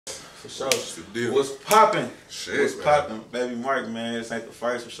For sure. What's poppin'? Shit, What's poppin'? Baby Mark, man. This ain't the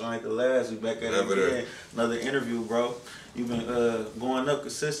first, for sure ain't the last. We back at it again. Another interview, bro. You've been going up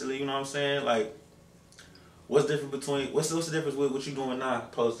consistently, you know what I'm saying? Like, what's the difference with what you doing now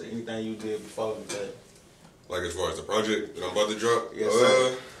opposed to anything you did before that? Like as far as the project that I'm about to drop? Yes,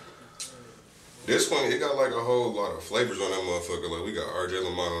 sir. This one, it got like a whole lot of flavors on that motherfucker. Like, we got RJ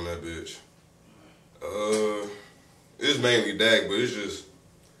Lamont on that bitch. It's mainly Dag, but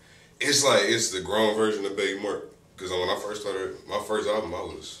it's like, it's the grown version of Baby Mark. Because when I first started, my first album, I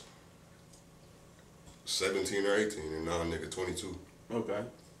was 17 or 18, and now I'm nigga 22. Okay.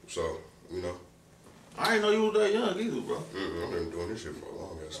 So, you know. I didn't know you were that young either, bro. I've been doing this shit for a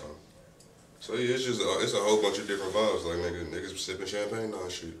long ass time. So yeah, it's a whole bunch of different vibes. Like niggas sipping champagne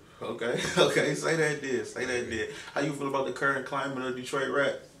and shit. Okay. Say that did. How you feel about the current climate of Detroit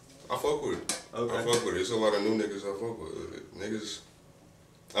rap? I fuck with it. Okay. I fuck with it. It's a lot of new niggas I fuck with. Niggas,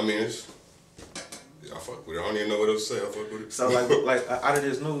 I mean, I fuck with it. I don't even know what else to say. I fuck with it. So like out of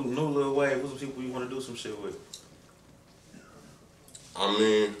this new little wave, what's some people you want to do some shit with? I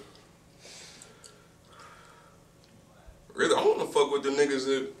mean, really, I want to fuck with the niggas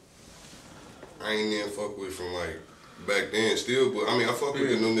that I ain't even fuck with from like back then still, but I mean, I fuck with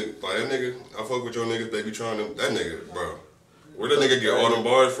the new nigga. Like that nigga, I fuck with your niggas, baby trying to, that nigga, bro. Where that nigga get all them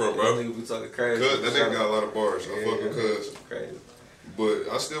bars from, bro? That nigga be talking crazy. Cuz, that nigga got a lot of bars. I fuck with Cuz. Crazy. But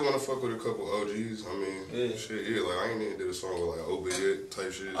I still want to fuck with a couple OGs. I mean, shit, yeah, like I ain't even did a song with like Oba yet,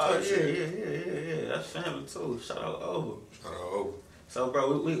 type shit. Yeah. That's family too. Shout out Oba. Shout out Oba. So,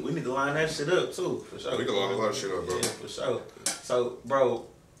 bro, we need to line that shit up too, for sure. We can line a lot of shit up, bro. Yeah, for sure. So, bro,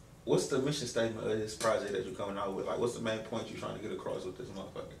 what's the mission statement of this project that you're coming out with? Like, what's the main point you're trying to get across with this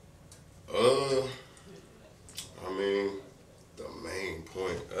motherfucker? I mean, the main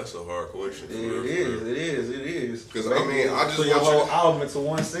point. That's a hard question. It is. Because I mean, I just put your whole album into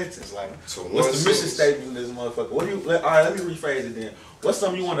one sentence. Like, what's the mission statement of this motherfucker? What do you? All right, let me rephrase it then. What's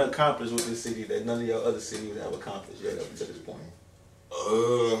something you want to accomplish with this city that none of your other cities have accomplished yet up to this point?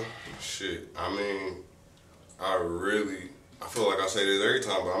 Shit. I mean, I feel like I say this every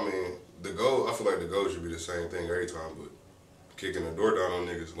time, but I mean, I feel like the goal should be the same thing every time, but kicking the door down on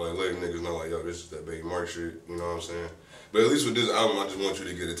niggas, like letting niggas know, like, yo, this is that Baby Mark shit, you know what I'm saying? But at least with this album, I just want you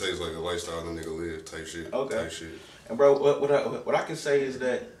to get a taste like a lifestyle the nigga live type shit. Okay. Type shit. And bro, what I can say is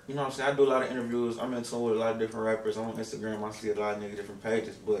that, you know what I'm saying, I do a lot of interviews, I'm in tune with a lot of different rappers, I'm on Instagram, I see a lot of niggas different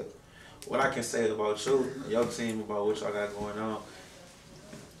pages, but what I can say about you, and your team, about what y'all got going on,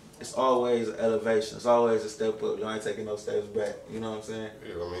 it's always an elevation. It's always a step up. You ain't taking no steps back. You know what I'm saying?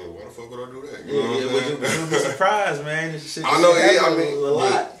 Yeah, I mean, why the fuck would I do that? You'll be surprised, man. This shit, I know, I mean, a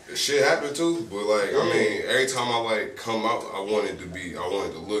lot. Shit happened too, but like, I mean, every time I like come out, I wanted to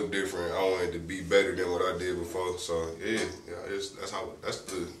look different. I wanted to be better than what I did before. So yeah, that's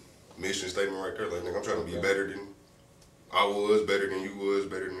the mission statement right there. Like, nigga, I'm trying to be better than I was, better than you was,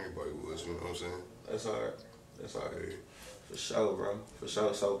 better than everybody was. You know what I'm saying? That's hard. Yeah. For sure, bro. For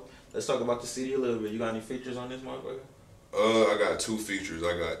sure. So let's talk about the CD a little bit. You got any features on this motherfucker? I got 2 features.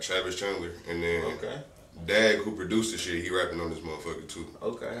 I got Travis Chandler and then Dag, who produced the shit. He rapping on this motherfucker too.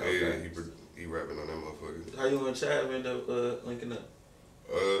 Okay. Yeah, he rapping on that motherfucker. How you and Chad end up linking up?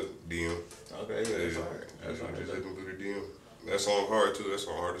 DM. Okay, yeah, that's hard. That's hard. Just looking through the DM. That song hard too. That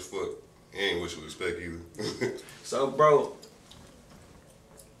song hard as fuck. He ain't what you expect either. So, bro,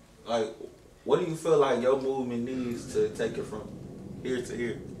 like, what do you feel like your movement needs to take it from here to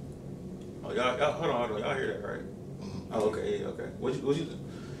here? Oh, y'all hold on. Y'all hear that, right? Mm-hmm. Oh, okay, yeah, okay. What you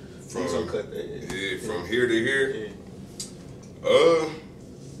from cut that? From here to here. Yeah.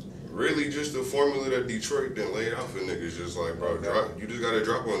 Really just the formula that Detroit done laid out for niggas. Just like, bro, you just gotta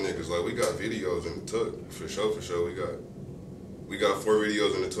drop on niggas. Like, we got videos in the tuck for sure. We got 4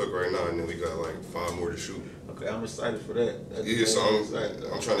 videos in the tuck right now, and then we got like 5 more to shoot. Okay, I'm excited for that. So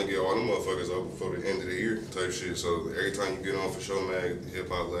I'm trying to get all them motherfuckers up before the end of the year type shit. So every time you get on for Show Mag, Hip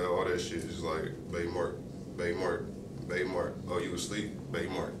Hop Lab, all that shit is like Baby Mark. Oh, you asleep? Baby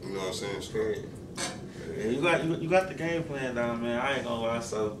Mark. You know what I'm saying? So, yeah, you got the game plan down, man. I ain't gonna lie.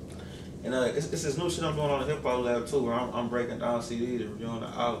 So, and it's this new shit I'm doing on the Hip Hop Lab too, where I'm breaking down CDs and reviewing the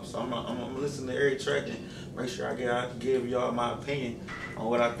album. So I'm listening to every track and make sure I give y'all my opinion on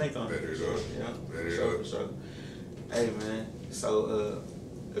what I think on it. For sure. Hey man, so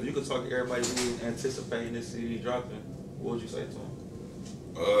if you could talk to everybody who's anticipating this CD dropping, what would you say to them?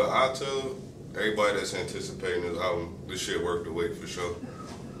 I tell everybody that's anticipating this album, this shit worth the wait for sure.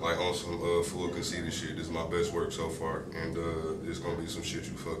 Like on some full conceited shit. This is my best work so far, and it's gonna be some shit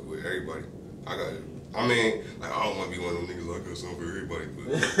you fuck with. Everybody, I mean, like, I don't want to be one of them niggas like something for everybody,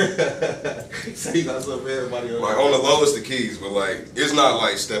 but So you got something for everybody else. like on the lowest of keys, but like it's not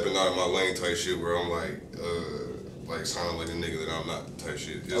like stepping out of my lane type shit where I'm like sounding like a nigga that I'm not type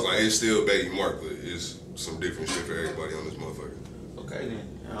shit. It's like it's still Betty Mark, but it's some different shit for everybody on this motherfucker. Okay then.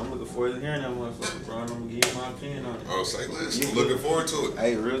 I'm looking forward to hearing that motherfucker, bro. I'm gonna give you my opinion on it. Oh, say less. I'm looking forward to it.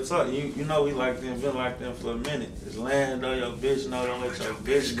 Hey, real talk. You know we like them, been like them for a minute. It's Lando, your bitch. No, don't let your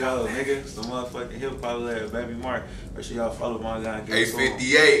bitch go, nigga. It's the motherfucking hip hop there, Baby Mark. Make sure y'all follow my guy.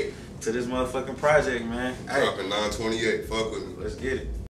 858 to this motherfucking project, man. Dropping 928. Fuck with me. Let's get it.